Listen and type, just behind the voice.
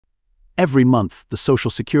Every month, the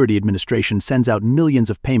Social Security Administration sends out millions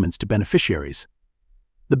of payments to beneficiaries.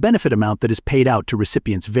 The benefit amount that is paid out to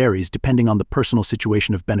recipients varies depending on the personal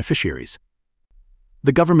situation of beneficiaries.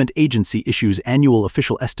 The government agency issues annual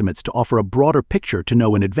official estimates to offer a broader picture to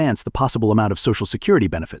know in advance the possible amount of Social Security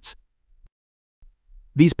benefits.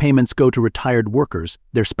 These payments go to retired workers,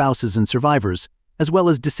 their spouses and survivors, as well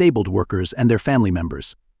as disabled workers and their family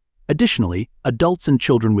members. Additionally, adults and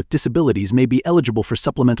children with disabilities may be eligible for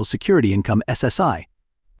Supplemental Security Income (SSI).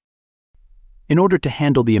 In order to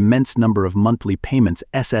handle the immense number of monthly payments,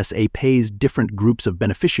 SSA pays different groups of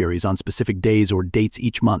beneficiaries on specific days or dates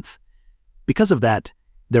each month. Because of that,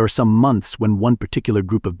 there are some months when one particular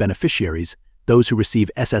group of beneficiaries, those who receive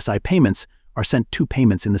SSI payments, are sent two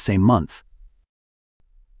payments in the same month.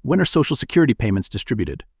 When are Social Security payments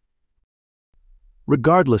distributed?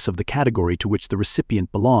 Regardless of the category to which the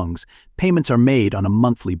recipient belongs, payments are made on a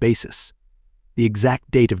monthly basis. The exact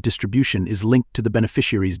date of distribution is linked to the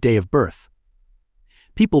beneficiary's day of birth.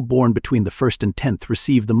 People born between the 1st and 10th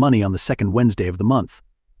receive the money on the second Wednesday of the month.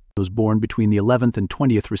 Those born between the 11th and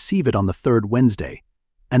 20th receive it on the third Wednesday,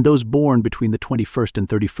 and those born between the 21st and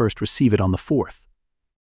 31st receive it on the 4th.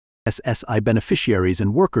 SSI beneficiaries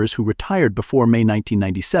and workers who retired before May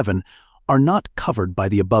 1997 are not covered by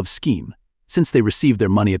the above scheme, since they receive their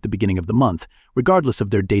money at the beginning of the month, regardless of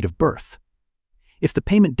their date of birth. If the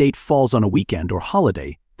payment date falls on a weekend or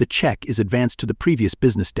holiday, the check is advanced to the previous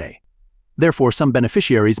business day. Therefore, some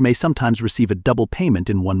beneficiaries may sometimes receive a double payment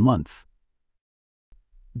in 1 month.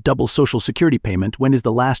 Double Social Security payment. When is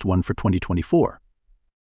the last one for 2024?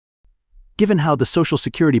 Given how the Social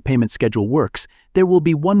Security payment schedule works, there will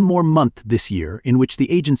be one more month this year in which the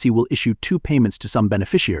agency will issue 2 payments to some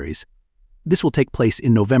beneficiaries. This will take place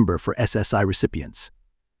in November for SSI recipients.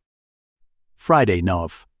 Friday,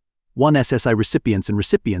 Nov. 1 SSI recipients and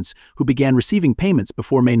recipients who began receiving payments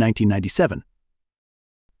before May 1997.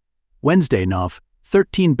 Wednesday, Nov.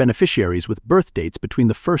 13 beneficiaries with birth dates between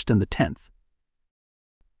the 1st and the 10th.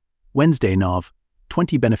 Wednesday, Nov.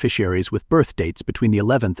 20 beneficiaries with birth dates between the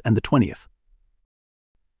 11th and the 20th.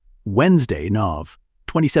 Wednesday, Nov.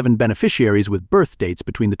 27 beneficiaries with birth dates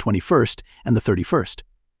between the 21st and the 31st.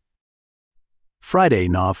 Friday,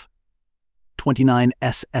 Nov. 29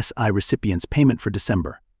 SSI recipients payment for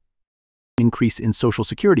December. Increase in Social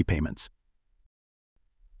Security payments.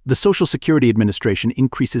 The Social Security Administration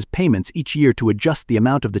increases payments each year to adjust the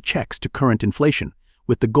amount of the checks to current inflation,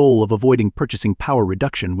 with the goal of avoiding purchasing power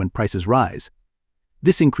reduction when prices rise.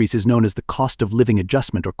 This increase is known as the Cost of Living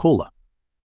Adjustment or COLA.